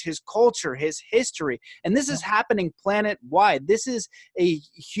language, his culture, his history. And this is happening planet-wide. This is a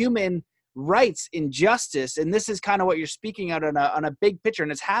human rights injustice. And this is kind of what you're speaking out on a big picture.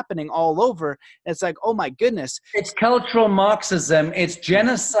 And it's happening all over. And it's like, oh, my goodness. It's cultural Marxism. It's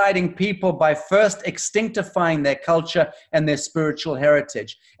genociding people by first extinctifying their culture and their spiritual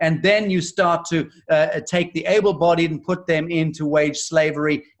heritage. And then you start to take the able-bodied and put them into wage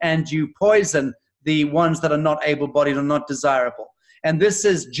slavery, and you poison the ones that are not able-bodied or not desirable. And this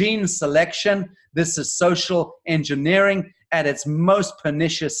is gene selection. This is social engineering at its most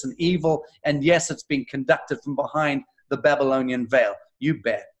pernicious and evil. And yes, it's being conducted from behind the Babylonian veil. You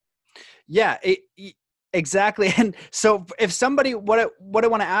bet. Yeah, exactly. And so if somebody, what I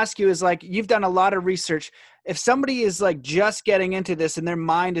want to ask you is, like, you've done a lot of research. If somebody is like just getting into this and their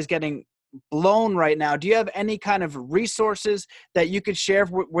mind is getting blown right now, do you have any kind of resources that you could share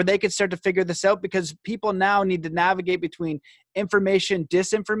where they could start to figure this out? Because people now need to navigate between information,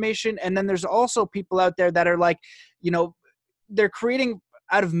 disinformation, and then there's also people out there that are like, they're creating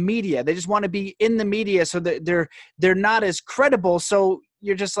out of media. They just want to be in the media so that they're not as credible. So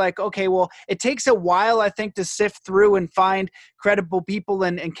you're just like, okay, well, it takes a while, I think, to sift through and find credible people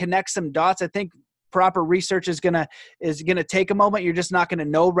and connect some dots. I think proper research is gonna take a moment. You're just not gonna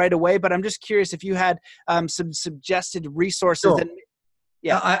know right away. But I'm just curious if you had some suggested resources.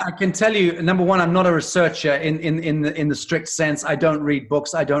 Sure. I can tell you, number one, I'm not a researcher in the strict sense. I don't read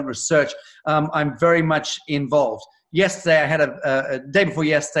books. I don't research. I'm very much involved. Yesterday, I had a day before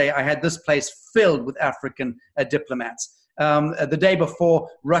yesterday, I had this place filled with African diplomats. The day before,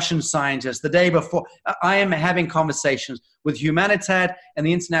 Russian scientists. The day before, I am having conversations with Humanitad and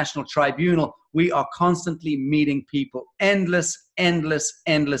the International Tribunal. We are constantly meeting people, endless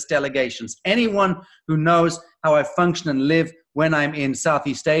delegations. Anyone who knows how I function and live when I'm in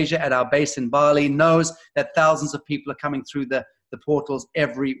Southeast Asia at our base in Bali knows that thousands of people are coming through the portals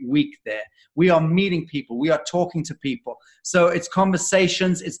every week there. We are meeting people. We are talking to people. So it's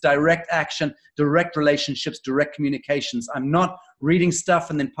conversations, it's direct action, direct relationships, direct communications. I'm not reading stuff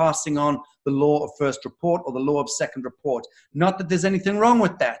and then passing on the law of first report or the law of second report. Not that there's anything wrong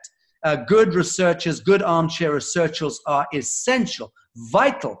with that. Good researchers, good armchair researchers are essential,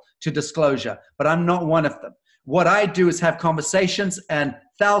 vital to disclosure, but I'm not one of them. What I do is have conversations, and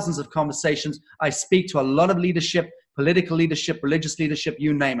thousands of conversations. I speak to a lot of leadership, political leadership, religious leadership,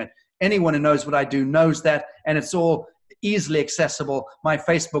 you name it. Anyone who knows what I do knows that, and it's all easily accessible. My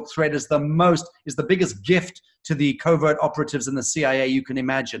Facebook thread is the biggest gift to the covert operatives in the CIA you can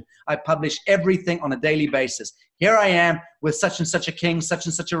imagine. I publish everything on a daily basis. Here I am with such and such a king, such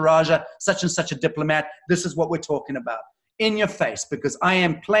and such a Raja, such and such a diplomat. This is what we're talking about. In your face, because I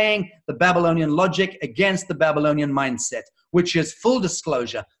am playing the Babylonian logic against the Babylonian mindset, which is full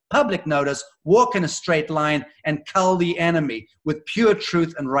disclosure, public notice, walk in a straight line, and cull the enemy with pure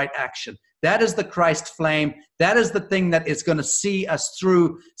truth and right action. That is the Christ flame. That is the thing that is going to see us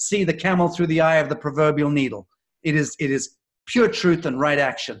through, see the camel through the eye of the proverbial needle. It is pure truth and right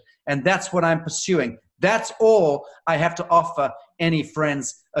action. And that's what I'm pursuing. That's all I have to offer any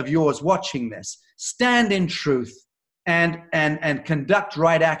friends of yours watching this. Stand in truth and conduct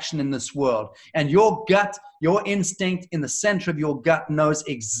right action in this world. And your gut, your instinct in the center of your gut knows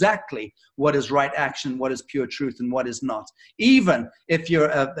exactly what is right action, what is pure truth, and what is not. Even if you're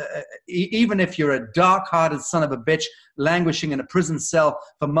a dark-hearted son of a bitch languishing in a prison cell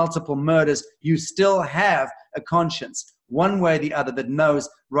for multiple murders, you still have a conscience, one way or the other, that knows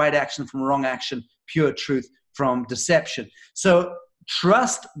right action from wrong action, pure truth from deception. So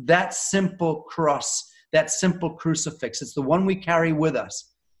trust that simple cross, that simple crucifix. It's the one we carry with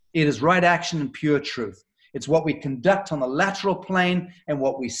us. It is right action and pure truth. It's what we conduct on the lateral plane and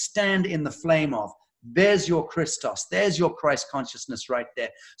what we stand in the flame of. There's your Christos. There's your Christ consciousness right there.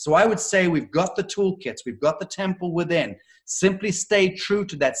 So I would say we've got the toolkits. We've got the temple within. Simply stay true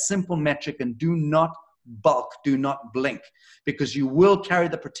to that simple metric and do not bulk, do not blink, because you will carry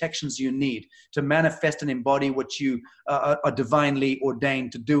the protections you need to manifest and embody what you are divinely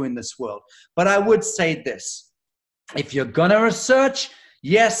ordained to do in this world. But I would say this: if you're going to research,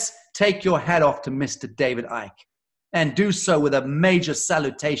 yes, take your hat off to Mr. David Icke and do so with a major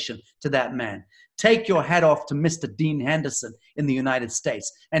salutation to that man. Take your hat off to Mr. Dean Henderson in the United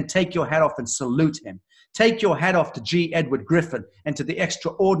States and take your hat off and salute him. Take your hat off to G. Edward Griffin and to the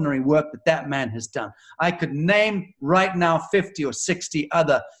extraordinary work that that man has done. I could name right now 50 or 60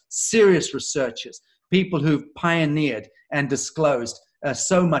 other serious researchers, people who've pioneered and disclosed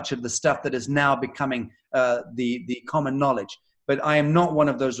so much of the stuff that is now becoming the common knowledge. But I am not one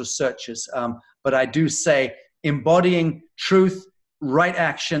of those researchers. But I do say embodying truth, right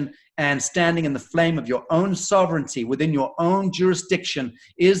action, and standing in the flame of your own sovereignty within your own jurisdiction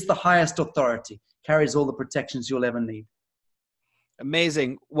is the highest authority. Carries all the protections you'll ever need.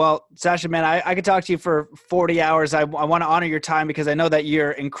 Amazing. Well, Sacha, man, I could talk to you for 40 hours. I want to honor your time because I know that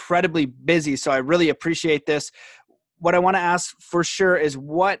you're incredibly busy. So I really appreciate this. What I want to ask for sure is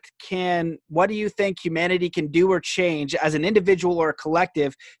what do you think humanity can do or change as an individual or a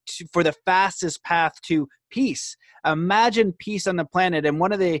collective for the fastest path to peace? Imagine peace on the planet. And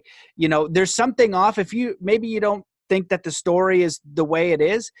one of the, there's something off. Maybe you don't think that the story is the way it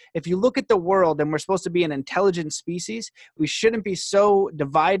is. If you look at the world and we're supposed to be an intelligent species, we shouldn't be so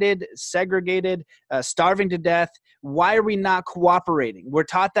divided, segregated, starving to death. Why are we not cooperating? We're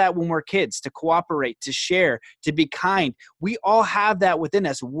taught that when we're kids, to cooperate, to share, to be kind. We all have that within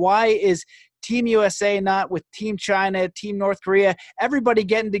us. Why is Team USA not with Team China, Team North Korea, everybody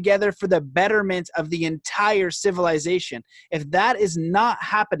getting together for the betterment of the entire civilization? If that is not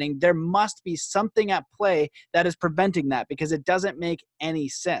happening, there must be something at play that is preventing that, because it doesn't make any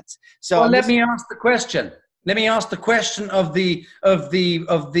sense. So let me ask the question. Let me ask the question of the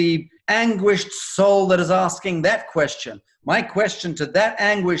anguished soul that is asking that question. My question to that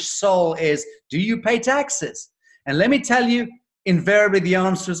anguished soul is, do you pay taxes? And let me tell you, invariably the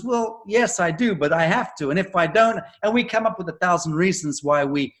answer is, well, yes, I do, but I have to. And if I don't, and we come up with 1,000 reasons why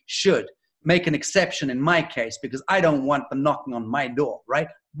we should make an exception in my case, because I don't want them knocking on my door, right?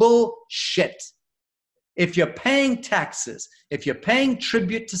 Bullshit. If you're paying taxes, if you're paying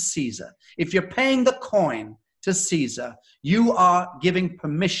tribute to Caesar, if you're paying the coin to Caesar, you are giving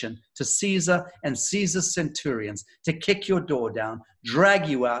permission to Caesar and Caesar's centurions to kick your door down, drag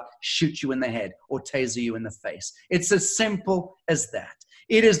you out, shoot you in the head, or taser you in the face. It's as simple as that.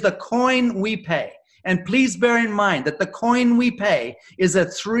 It is the coin we pay. And please bear in mind that the coin we pay is a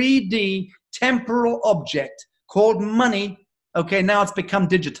 3D temporal object called money. Okay, now it's become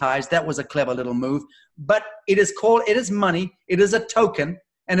digitized. That was a clever little move. But it is money. It is a token.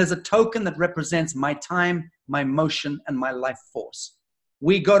 And is a token that represents my time, my motion, and my life force.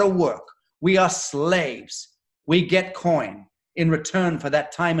 We go to work. We are slaves. We get coin in return for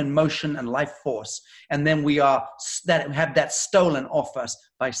that time and motion and life force. And then we have that stolen off us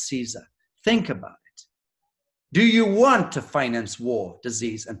by Caesar. Think about it. Do you want to finance war,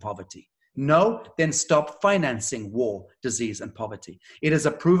 disease, and poverty? No, then stop financing war, disease, and poverty. It is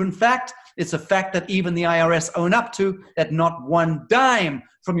a proven fact. It's a fact that even the IRS own up to, that not one dime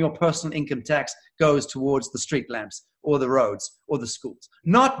from your personal income tax goes towards the street lamps or the roads or the schools.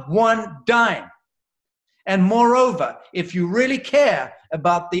 Not one dime. And moreover, if you really care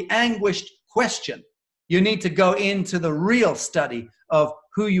about the anguished question, you need to go into the real study of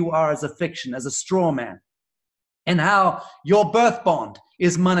who you are as a fiction, as a straw man, and how your birth bond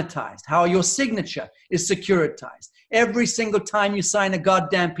is monetized, how your signature is securitized. Every single time you sign a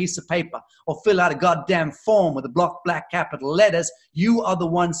goddamn piece of paper or fill out a goddamn form with a block black capital letters, you are the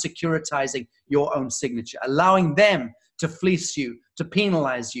one securitizing your own signature, allowing them to fleece you, to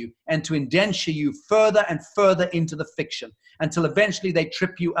penalize you, and to indenture you further and further into the fiction until eventually they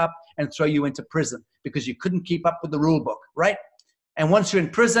trip you up and throw you into prison because you couldn't keep up with the rule book, right? And once you're in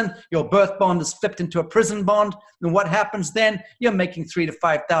prison, your birth bond is flipped into a prison bond. And what happens then? You're making $3,000 to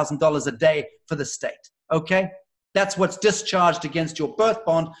 $5,000 a day for the state, okay? That's what's discharged against your birth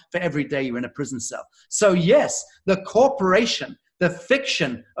bond for every day you're in a prison cell. So yes, the corporation, the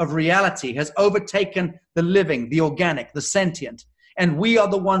fiction of reality has overtaken the living, the organic, the sentient. And we are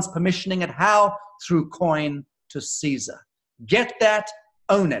the ones permissioning it. How? Through coin to Caesar. Get that,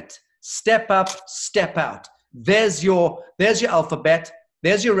 own it. Step up, step out. There's your alphabet,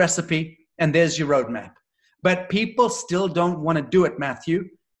 there's your recipe, and there's your roadmap. But people still don't want to do it, Matthew.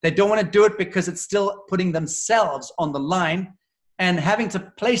 They don't want to do it because it's still putting themselves on the line, and having to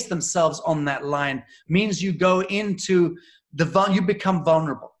place themselves on that line means you go into you become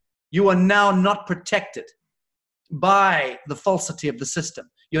vulnerable. You are now not protected by the falsity of the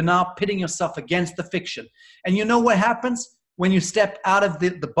system. You're now pitting yourself against the fiction. And you know what happens when you step out of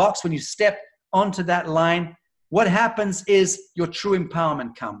the box, when you step onto that line? What happens is your true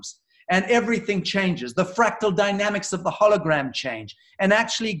empowerment comes and everything changes. The fractal dynamics of the hologram change, and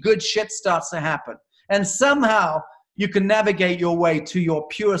actually good shit starts to happen. And somehow you can navigate your way to your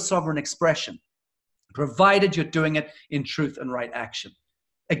pure sovereign expression. provided you're doing it in truth and right action.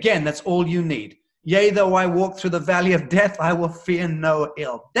 Again, that's all you need. Yea, though I walk through the valley of death, I will fear no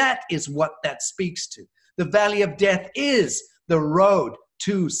ill. That is what that speaks to. The valley of death is the road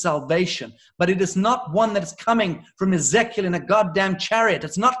to salvation, but it is not one that is coming from Ezekiel in a goddamn chariot.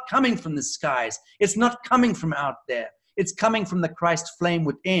 It's not coming from the skies. It's not coming from out there. It's coming from the Christ flame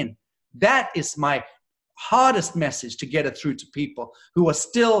within. That is my hardest message to get it through to people who are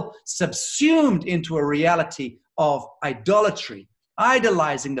still subsumed into a reality of idolatry,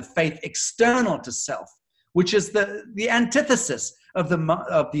 idolizing the faith external to self, which is the antithesis of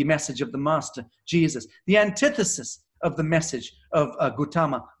the message of the Master Jesus, the antithesis of the message of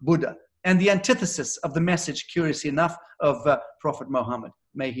Gautama Buddha, and the antithesis of the message, curiously enough, of Prophet Muhammad.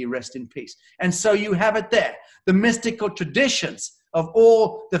 May he rest in peace. And so you have it there. The mystical traditions of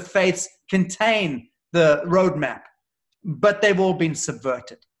all the faiths contain the roadmap, but they've all been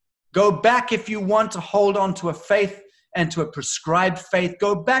subverted. Go back if you want to hold on to a faith and to a prescribed faith.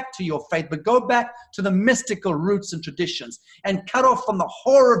 Go back to your faith, but go back to the mystical roots and traditions and cut off from the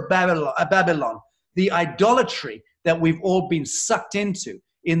horror of Babylon, the idolatry that we've all been sucked into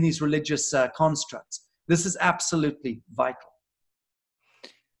in these religious constructs. This is absolutely vital.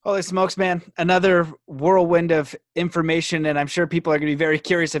 Holy smokes, man. Another whirlwind of information, and I'm sure people are going to be very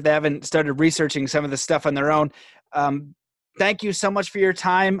curious if they haven't started researching some of this stuff on their own. Thank you so much for your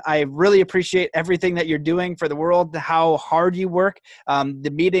time. I really appreciate everything that you're doing for the world, how hard you work. The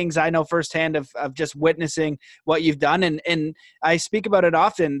meetings, I know firsthand of just witnessing what you've done. And I speak about it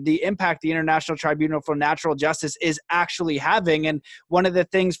often, the impact the International Tribunal for Natural Justice is actually having. And one of the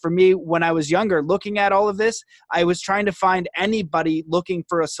things for me when I was younger, looking at all of this, I was trying to find anybody looking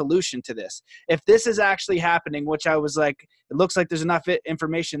for a solution to this. If this is actually happening, which I was like, it looks like there's enough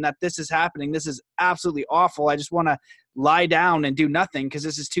information that this is happening. This is absolutely awful. I just want to lie down and do nothing because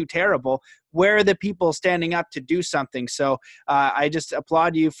this is too terrible. Where are the people standing up to do something? So I just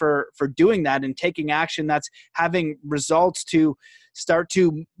applaud you for doing that and taking action that's having results to start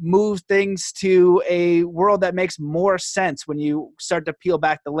to move things to a world that makes more sense when you start to peel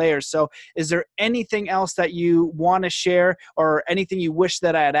back the layers. So is there anything else that you want to share or anything you wish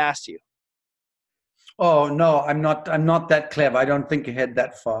that I had asked you? Oh, no, I'm not that clever. I don't think ahead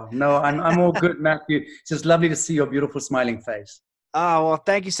that far. No, I'm all good, Matthew. It's just lovely to see your beautiful smiling face. Oh, well,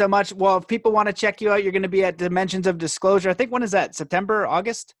 thank you so much. Well, if people want to check you out, you're going to be at Dimensions of Disclosure. I think, when is that? September,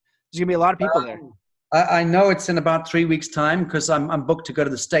 August? There's going to be a lot of people there. I know it's in about 3 weeks' time because I'm booked to go to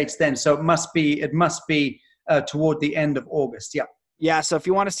the States then. So it must be toward the end of August. Yeah. Yeah. So if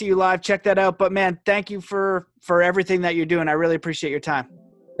you want to see you live, check that out. But man, thank you for everything that you're doing. I really appreciate your time.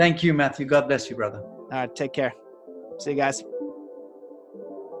 Thank you, Matthew. God bless you, brother. All right, take care. See you guys.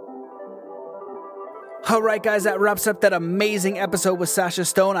 All right, guys, that wraps up that amazing episode with Sacha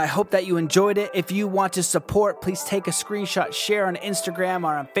Stone. I hope that you enjoyed it. If you want to support, please take a screenshot, share on Instagram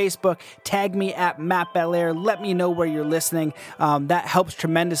or on Facebook, tag me at Matt Belair. Let me know where you're listening. That helps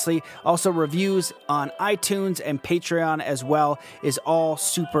tremendously. Also, reviews on iTunes and Patreon as well is all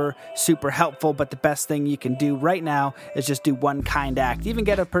super, super helpful. But the best thing you can do right now is just do one kind act. Even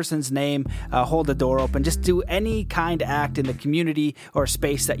get a person's name, hold the door open. Just do any kind act in the community or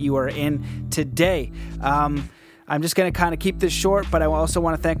space that you are in today. I'm just going to kind of keep this short, but I also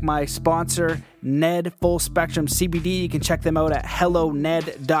want to thank my sponsor, Ned Full Spectrum CBD. You can check them out at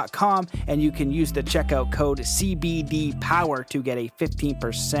helloned.com, and you can use the checkout code CBDPOWER to get a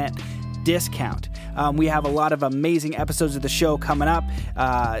 15% discount. We have a lot of amazing episodes of the show coming up.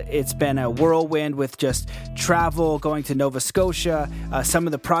 It's been a whirlwind with just travel, going to Nova Scotia, some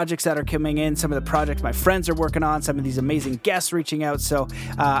of the projects that are coming in, some of the projects my friends are working on, some of these amazing guests reaching out. So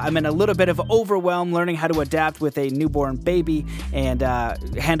I'm in a little bit of overwhelm learning how to adapt with a newborn baby and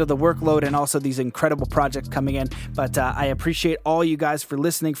handle the workload and also these incredible projects coming in. But I appreciate all you guys for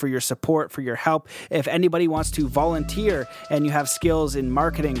listening, for your support, for your help. If anybody wants to volunteer and you have skills in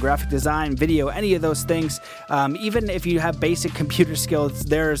marketing, graphic design, video, any of those things, even if you have basic computer skills,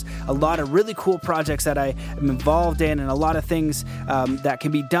 there's a lot of really cool projects that I am involved in and a lot of things that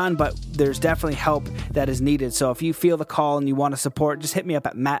can be done, but there's definitely help that is needed. So if you feel the call and you want to support, just hit me up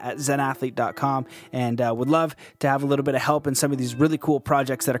at matt@zenathlete.com, and would love to have a little bit of help in some of these really cool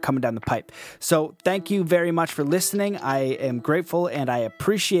projects that are coming down the pipe. So thank you very much for listening. I am grateful and I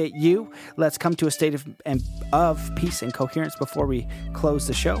appreciate you. Let's come to a state of peace and coherence before we close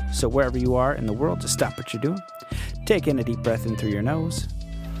the show. So wherever you are in the world, just stop what you're doing. Take in a deep breath in through your nose.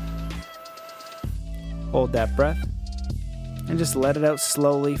 Hold that breath. And just let it out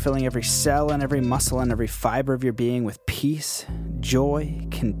slowly, filling every cell and every muscle and every fiber of your being with peace, joy,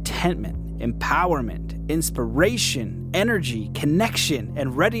 contentment, empowerment, inspiration, energy, connection,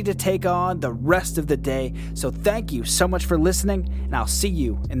 and ready to take on the rest of the day. So thank you so much for listening, and I'll see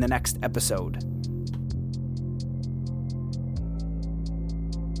you in the next episode.